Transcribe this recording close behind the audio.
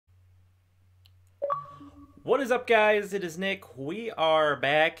What is up, guys? It is Nick. We are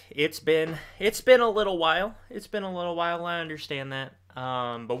back. It's been a little while. I understand that.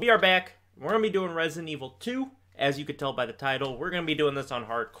 But we are back. We're gonna be doing Resident Evil 2, as you could tell by the title. We're gonna be doing this on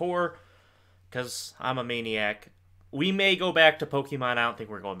hardcore, cause I'm a maniac. We may go back to Pokemon. I don't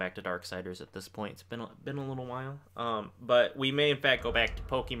think we're going back to Darksiders at this point. It's been a little while. But we may in fact go back to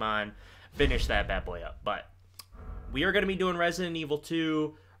Pokemon, finish that bad boy up. But we are gonna be doing Resident Evil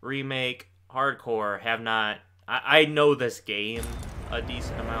 2 remake. Hardcore. I know this game a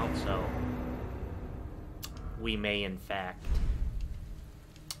decent amount, so we may in fact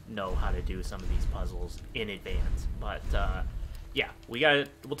know how to do some of these puzzles in advance. But yeah,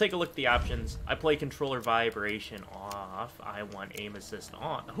 we'll take a look at the options. I play controller vibration off. I want aim assist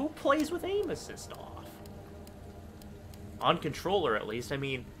on. Who plays with aim assist off? On controller, at least. I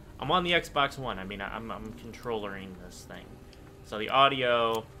mean, I'm on the Xbox One. I mean, I'm controllering this thing. So the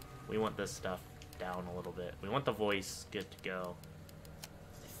audio, we want this stuff down a little bit. We want the voice good to go.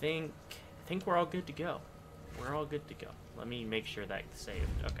 I think we're all good to go. We're all good to go. Let me make sure that's saved.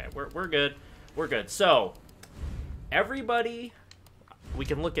 Okay, we're good. We're good. So, everybody, we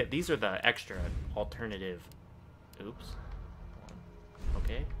can look at, these are the extra alternative. Oops.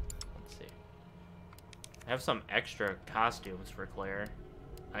 Okay, let's see. I have some extra costumes for Claire.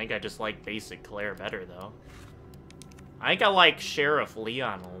 I think I just like basic Claire better, though. I think I like Sheriff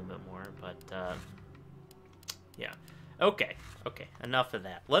Leon a little bit more, but, yeah. Okay, enough of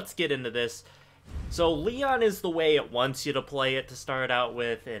that. Let's get into this. So, Leon is the way it wants you to play it to start out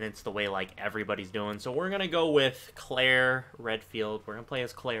with, and it's the way, like, everybody's doing. So, we're gonna go with Claire Redfield. We're gonna play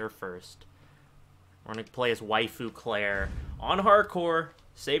as Claire first. We're gonna play as waifu Claire. On hardcore,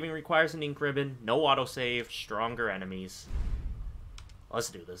 saving requires an ink ribbon, no autosave, stronger enemies. Let's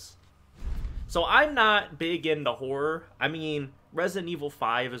do this. So I'm not big into horror. I mean, Resident Evil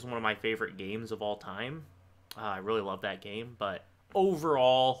 5 is one of my favorite games of all time. I really love that game, but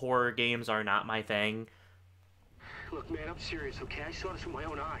overall, horror games are not my thing. Look, man, I'm serious, okay? I saw this with my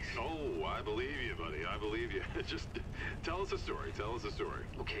own eyes. Oh, I believe you, buddy. I believe you. Just tell us a story. Tell us a story.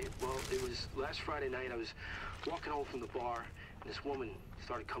 Okay, well, it was last Friday night. I was walking home from the bar, and this woman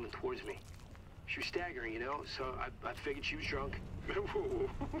started coming towards me. She was staggering, you know, so I figured she was drunk. Whoa.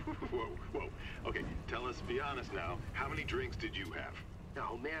 Okay, tell us, be honest now, how many drinks did you have?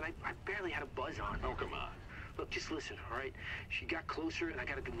 No, man, I barely had a buzz on. Oh, come on. Look, just listen, all right? She got closer, and I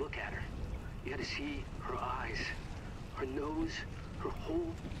got a good look at her. You had to see her eyes, her nose, her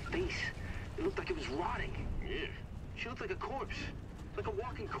whole face. It looked like it was rotting. Yeah. She looked like a corpse. Like a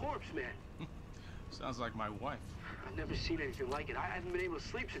walking corpse, man. Sounds like my wife. I've never seen anything like it. I haven't been able to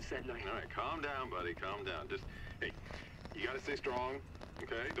sleep since that night. All right, calm down, buddy. Calm down. Just, hey, you gotta stay strong,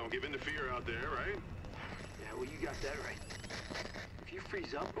 okay? Don't give in to fear out there, right? Yeah, well, you got that right. If you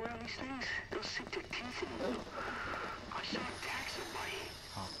freeze up around these things, they'll sink their teeth in you. I saw them attack somebody.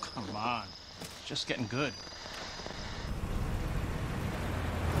 Oh, come on. It's just getting good.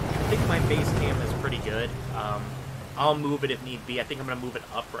 I think my base cam is pretty good. I'll move it if need be. I think I'm going to move it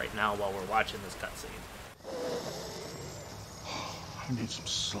up right now while we're watching this cutscene. I need some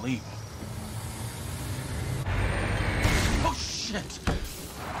sleep. Oh, shit!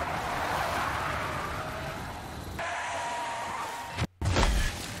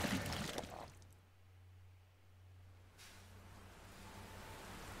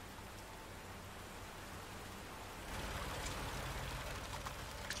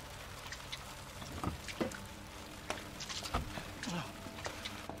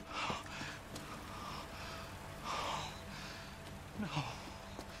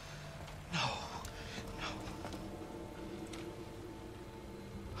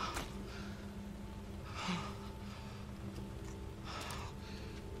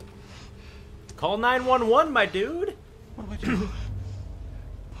 Call 911, my dude! What do I do?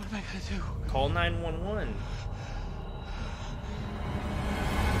 What am I gonna do? Call 911.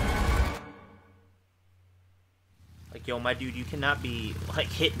 Like, yo, my dude, you cannot be, like,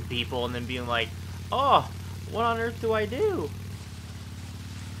 hitting people and then being like, oh, what on earth do I do?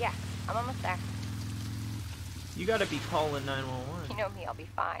 Yeah, I'm almost there. You gotta be calling 911. You know me, I'll be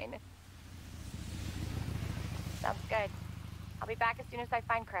fine. Sounds good. I'll be back as soon as I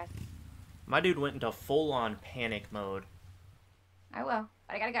find Chris. My dude went into full-on panic mode. I will,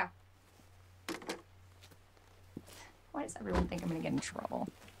 but I gotta go. Why does everyone think I'm gonna get in trouble?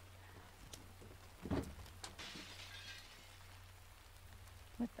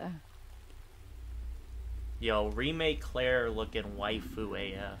 What the? Yo, remake Claire looking waifu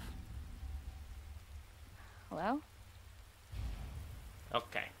AF. Hello?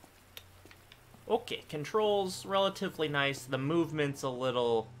 Okay. Okay, controls relatively nice. The movement's a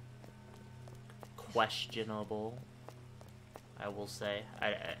little questionable, I will say.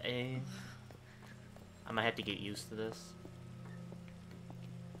 I might have to get used to this.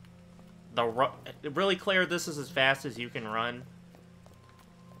 Really, Claire, this is as fast as you can run?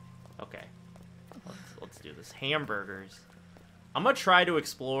 Okay. Let's do this. Hamburgers. I'm gonna try to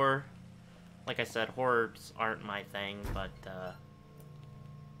explore. Like I said, horrors aren't my thing, but,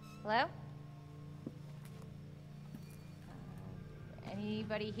 Hello?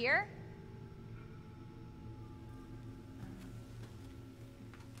 Anybody here?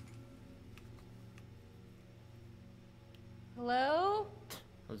 Hello?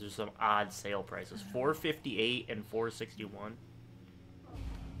 Those are some odd sale prices. $4.58 and $4.61.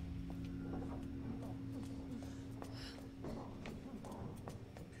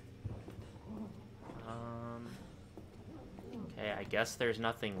 Okay, I guess there's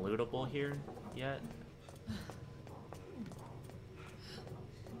nothing lootable here yet.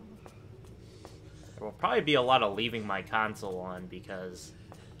 There will probably be a lot of leaving my console on because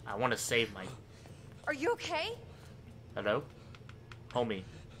I want to save my... Are you okay? Hello? Homie.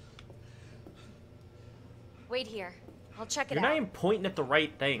 Wait here. I'll check it You're out. not even pointing at the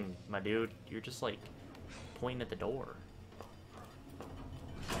right thing, my dude. You're just, like, pointing at the door.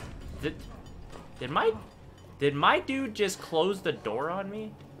 Did my dude just close the door on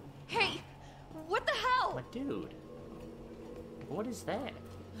me? Hey! What the hell? My dude. What is that?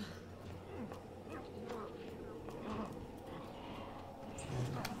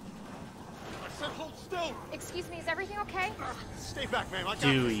 I said hold still. Excuse me, is everything okay? Stay back, man. I got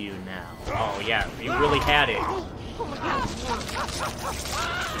Do this. you now? Oh, yeah. You really had it. Oh my god!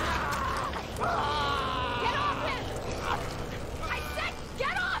 Get off him! I said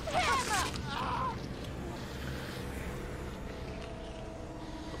get off him!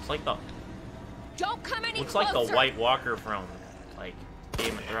 Looks like the... Don't come any Looks closer! like the White Walker from, like,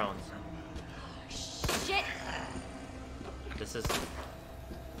 Game of Thrones. Shit! This is...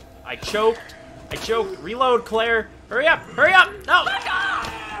 I choked. Reload, Claire. Hurry up. Hurry up. No.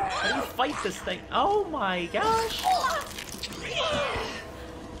 How do you fight this thing? Oh my gosh.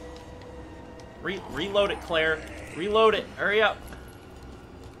 Reload it, Claire. Reload it. Hurry up.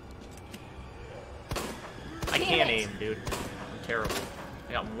 I can't aim, dude. I'm terrible.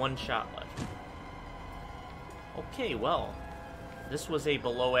 I got one shot left. Okay, well. This was a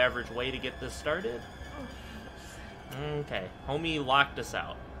below average way to get this started. Okay. Homie locked us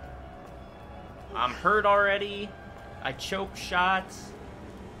out. I'm hurt already. I choke shots.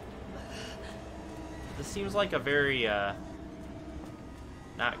 This seems like a very,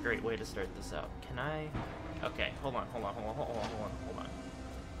 not great way to start this out. Can I? Okay, hold on.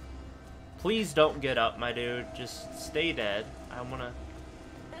 Please don't get up, my dude. Just stay dead. I wanna...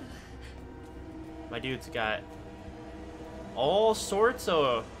 My dude's got all sorts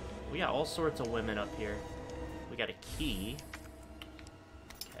of... We got all sorts of women up here. We got a key.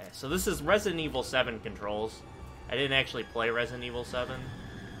 Okay, so this is Resident Evil 7 controls. I didn't actually play Resident Evil 7.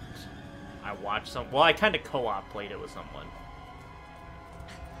 I watched some... Well, I kind of co-op played it with someone.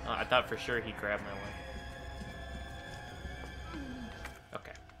 I thought for sure he'd grab my leg.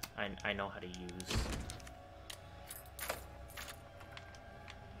 Okay, I know how to use...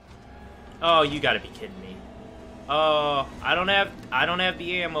 Oh, you gotta be kidding me. Oh, I don't have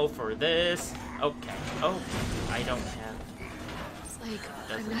the ammo for this. Okay. Oh, I don't have... It's like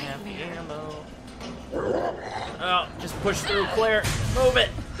Doesn't a have the nightmare. ammo. Oh, just push through, Claire. Move it.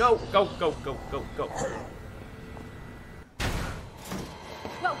 Go.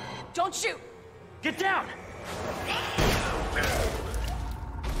 Whoa! Don't shoot! Get down.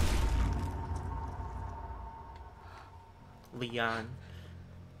 Leon.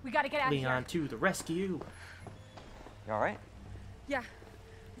 We gotta get out of here. Leon to the rescue. You alright? Yeah,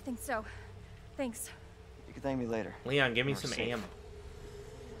 I think so. Thanks. You can thank me later. Leon, give me You're some safe. ammo.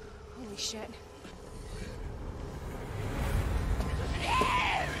 Holy shit.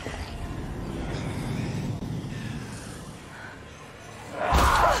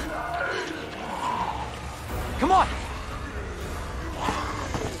 Come on!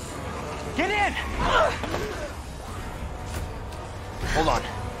 Get in! Hold on.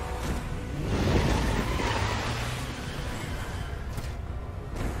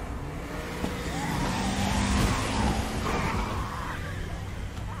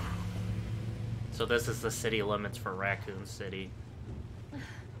 So this is the city limits for Raccoon City.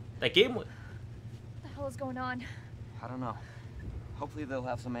 That game What the hell is going on? I don't know. Hopefully they'll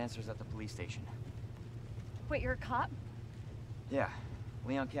have some answers at the police station. Wait, you're a cop? Yeah,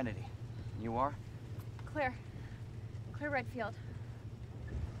 Leon Kennedy. You are? Claire. Claire Redfield.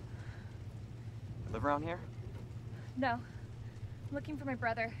 Live around here? No. I'm looking for my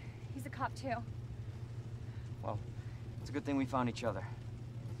brother. He's a cop too. Well, it's a good thing we found each other.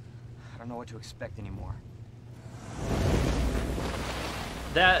 I don't know what to expect anymore.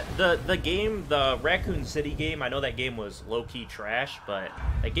 The game, the Raccoon City game, I know that game was low-key trash, but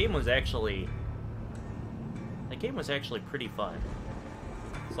that game was actually pretty fun.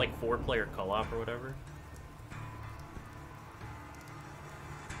 It's like 4-player co-op or whatever.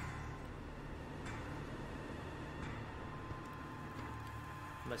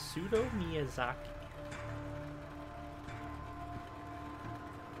 Masudo Miyazaki.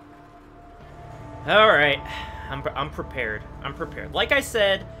 All right, I'm prepared. I'm prepared. Like I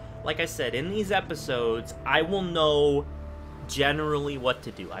said, in these episodes, I will know generally what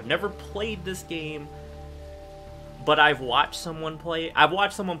to do. I've never played this game, but I've watched someone play it. I've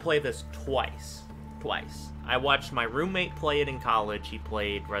watched someone play this twice. I watched my roommate play it in college. He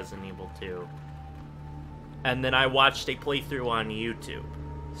played Resident Evil 2. And then I watched a playthrough on YouTube.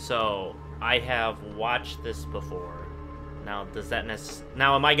 So, I have watched this before. Now,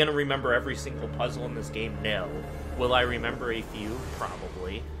 now, am I going to remember every single puzzle in this game? No. Will I remember a few?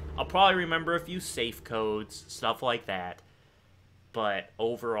 Probably. I'll probably remember a few safe codes, stuff like that. But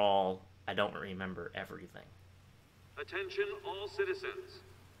overall, I don't remember everything. Attention all citizens.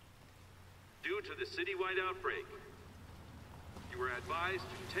 Due to the citywide outbreak, you are advised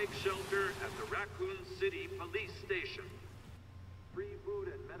to take shelter at the Raccoon City police station. Free food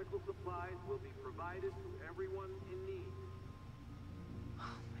and medical supplies will be provided to everyone in need.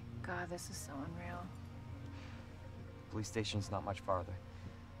 Oh my god, this is so unreal. Police station's not much farther.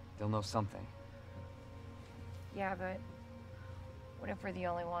 They'll know something. Yeah, but what if we're the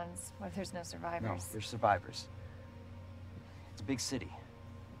only ones? What if there's no survivors? No, there's survivors. It's a big city.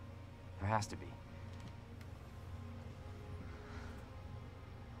 There has to be.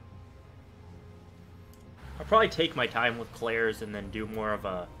 I'll probably take my time with Claire's and then do more of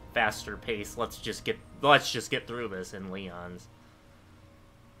a faster pace. Let's just get through this in Leon's.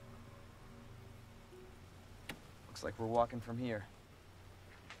 Looks like we're walking from here.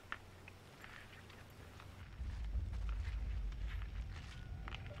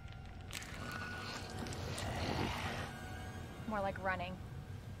 More like running.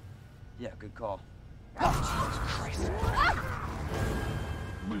 Yeah, good call.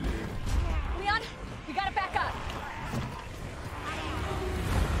 Leon, we gotta back up.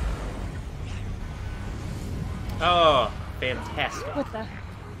 Oh, fantastic. What the?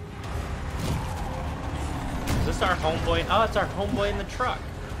 Is this our homeboy? Oh, it's our homeboy in the truck.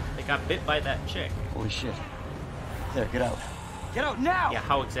 They got bit by that chick. Holy shit. There, get out. Get out now! Yeah,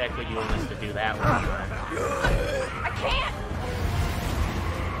 how exactly do you want us to do that one? I can't!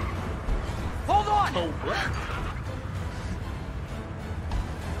 Hold on! Oh, what?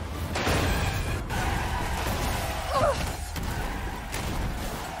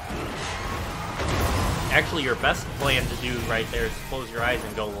 Actually, your best plan to do right there is close your eyes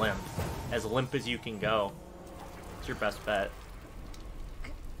and go limp. As limp as you can go. It's your best bet.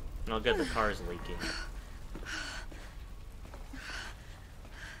 Oh, good, the car's leaking.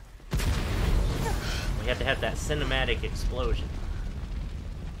 We had to have that cinematic explosion.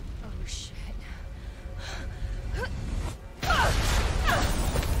 Oh, shit.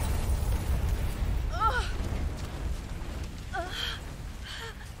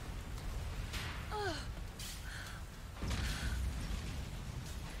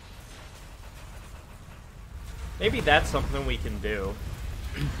 Maybe that's something we can do.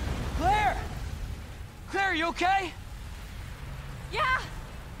 Claire! Claire, you okay? Yeah,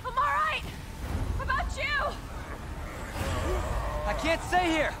 I'm all right. How about you? I can't stay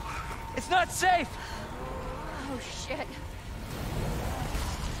here. It's not safe. Oh, shit.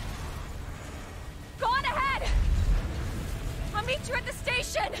 Go on ahead. I'll meet you at the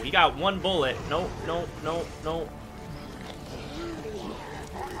station. We got one bullet. No, no, no, no.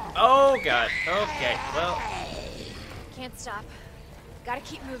 Oh, God. Okay, well. Can't stop. Gotta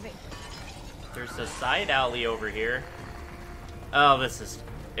keep moving. There's a side alley over here. Oh, this is...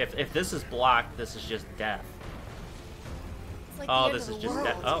 If this is blocked, this is just death. It's like the Oh, end this of is the just world.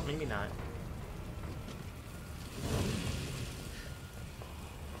 death. Oh, maybe not.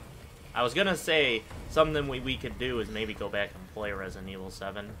 I was gonna say, something we could do is maybe go back and play Resident Evil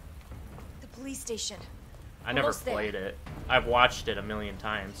 7. The police station. I never Almost there. played it. I've watched it a million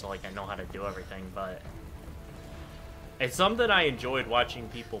times, so like I know how to do everything, but... It's something I enjoyed watching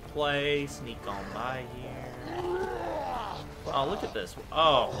people play, sneak on by here. Oh, look at this.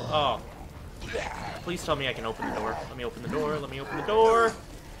 Oh. Please tell me I can open the door. Let me open the door. Let me open the door.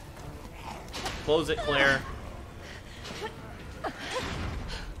 Close it, Claire.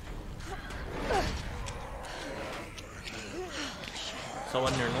 So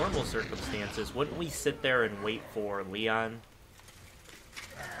under normal circumstances, wouldn't we sit there and wait for Leon?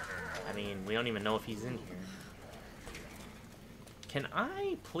 I mean, we don't even know if he's in here. Can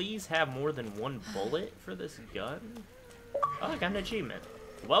I please have more than one bullet for this gun? Oh, I got an achievement.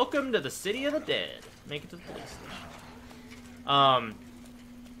 Welcome to the City of the Dead. Make it to the police station.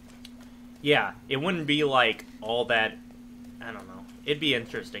 Yeah, it wouldn't be like all that, I don't know. It'd be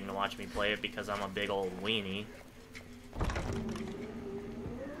interesting to watch me play it because I'm a big old weenie.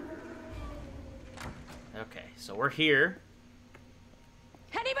 Okay, so we're here.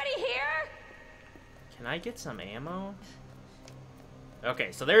 Anybody here? Can I get some ammo?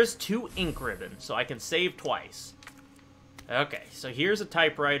 Okay, so there's 2 ink ribbons, so I can save twice. Okay, so here's a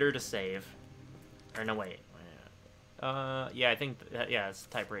typewriter to save. Or no, wait. Yeah, I think, yeah, it's a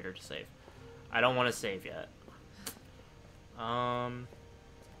typewriter to save. I don't want to save yet. Okay,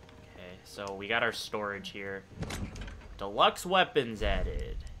 so we got our storage here. Deluxe weapons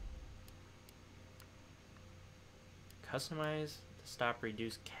added. Customize to stop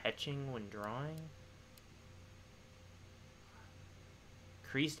reduce catching when drawing.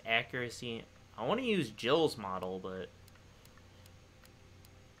 Increased accuracy. I want to use Jill's model, but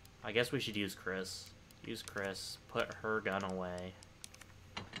I guess we should use Chris. Use Chris. Put her gun away.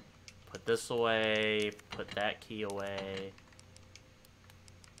 Put this away. Put that key away.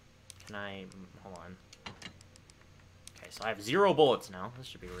 Can I... Hold on. Okay, so I have 0 bullets now. This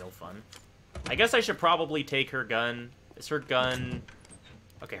should be real fun. I guess I should probably take her gun. Is her gun...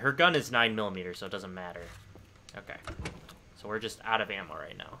 Okay, her gun is 9mm, so it doesn't matter. Okay. So we're just out of ammo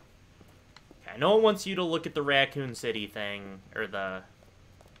right now. Okay, I know it wants you to look at the Raccoon City thing, or the...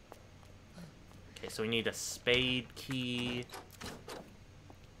 Okay, so we need a spade key.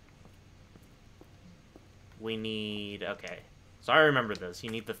 We need... Okay. So I remember this. You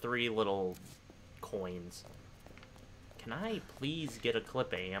need the 3 little coins. Can I please get a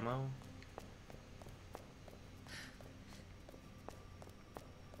clip of ammo?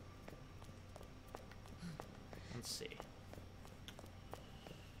 Let's see.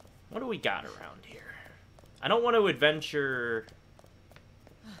 What do we got around here? I don't want to adventure...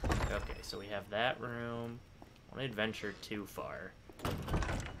 Okay, so we have that room. I want to adventure too far.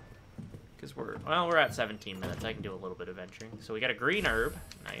 Because we're at 17 minutes. I can do a little bit of venturing. So we got a green herb.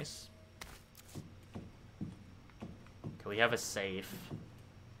 Nice. Okay, we have a safe.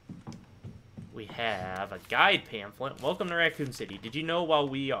 We have a guide pamphlet. Welcome to Raccoon City. Did you know while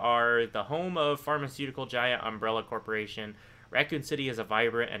we are the home of pharmaceutical giant Umbrella Corporation, Raccoon City is a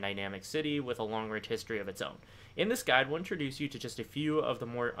vibrant and dynamic city with a long, rich history of its own. In this guide, we'll introduce you to just a few of the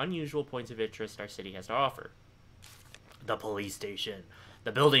more unusual points of interest our city has to offer. The police station.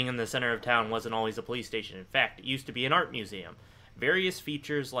 The building in the center of town wasn't always a police station. In fact, it used to be an art museum. Various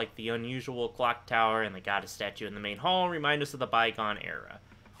features like the unusual clock tower and the goddess statue in the main hall remind us of the bygone era.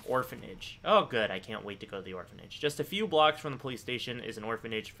 Orphanage. Oh, good. I can't wait to go to the orphanage. Just a few blocks from the police station is an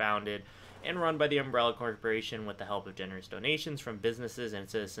orphanage founded and run by the Umbrella Corporation with the help of generous donations from businesses and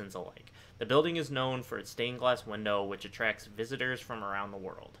citizens alike. The building is known for its stained glass window, which attracts visitors from around the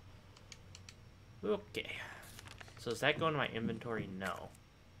world. Okay. So does that go into my inventory? No.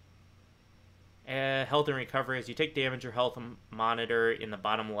 Health and recovery. As you take damage, your health monitor in the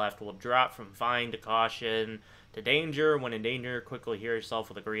bottom left will drop from fine to caution to danger. When in danger, quickly heal yourself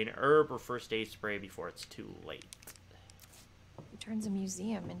with a green herb or first aid spray before it's too late. Who turns a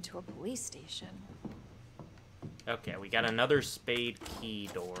museum into a police station? Okay, we got another spade key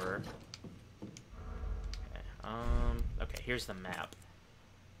door. Okay, here's the map.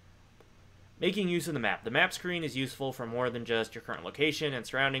 Making use of the map. The map screen is useful for more than just your current location and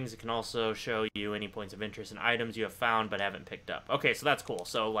surroundings. It can also show you any points of interest and items you have found but haven't picked up. Okay, so that's cool.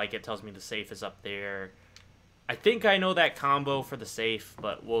 So, like, it tells me the safe is up there. I think I know that combo for the safe,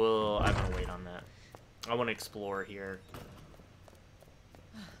 but I'm gonna wait on that. I want to explore here.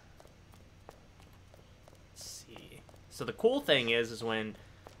 Let's see. So the cool thing is when...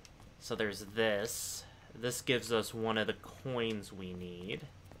 So there's this. This gives us one of the coins we need.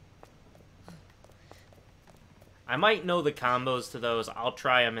 I might know the combos to those. I'll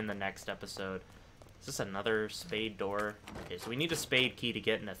try them in the next episode. Is this another spade door? Okay, so we need a spade key to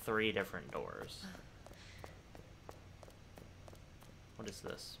get into 3 different doors. What is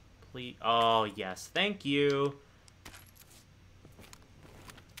this? Please. Oh, yes. Thank you.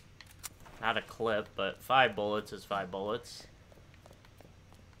 Not a clip, but 5 bullets is 5 bullets.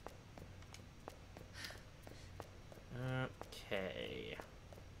 Okay.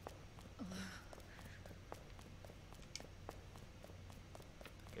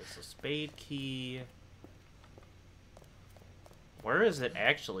 Okay, so spade key. Where is it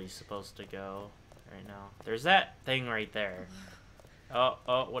actually supposed to go right now? There's that thing right there.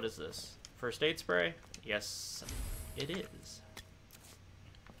 Oh, what is this? First aid spray? Yes, it is.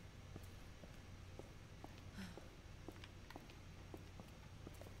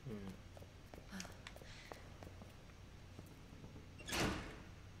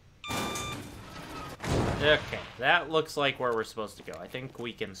 Okay, that looks like where we're supposed to go. I think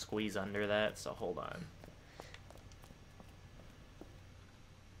we can squeeze under that, so hold on.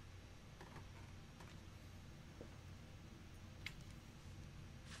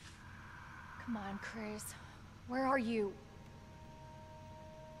 Come on, Chris. Where are you?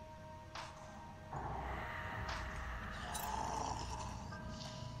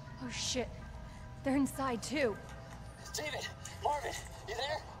 Oh shit. They're inside too. David, Marvin, you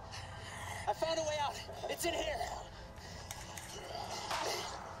there? I found a way out. It's in here.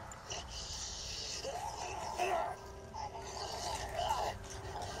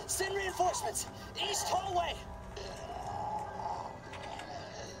 Send reinforcements. East hallway.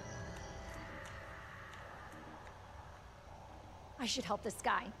 I should help this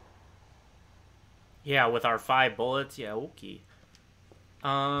guy. Yeah, with our 5 bullets, yeah, okay.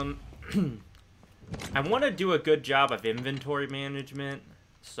 I want to do a good job of inventory management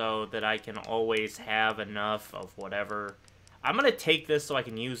so that I can always have enough of whatever. I'm going to take this so I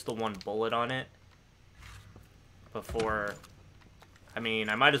can use the 1 bullet on it before... I mean,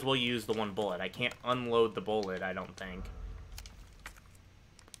 I might as well use the 1 bullet. I can't unload the bullet, I don't think.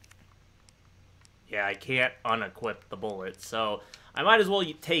 Yeah, I can't unequip the bullet, so I might as well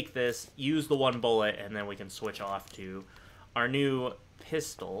take this, use the 1 bullet, and then we can switch off to our new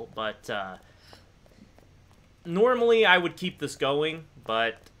pistol. But normally I would keep this going,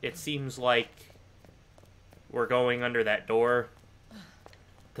 but it seems like we're going under that door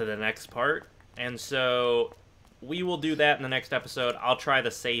to the next part, and so we will do that in the next episode. I'll try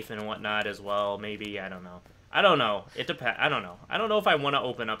the safe and whatnot as well. Maybe, I don't know. I don't know. It depends. I don't know. I don't know if I want to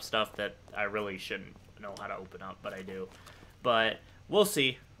open up stuff that I really shouldn't know how to open up, but I do. But we'll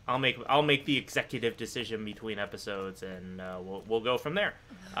see. I'll make the executive decision between episodes, and we'll go from there.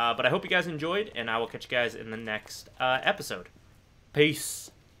 But I hope you guys enjoyed, and I will catch you guys in the next episode. Peace.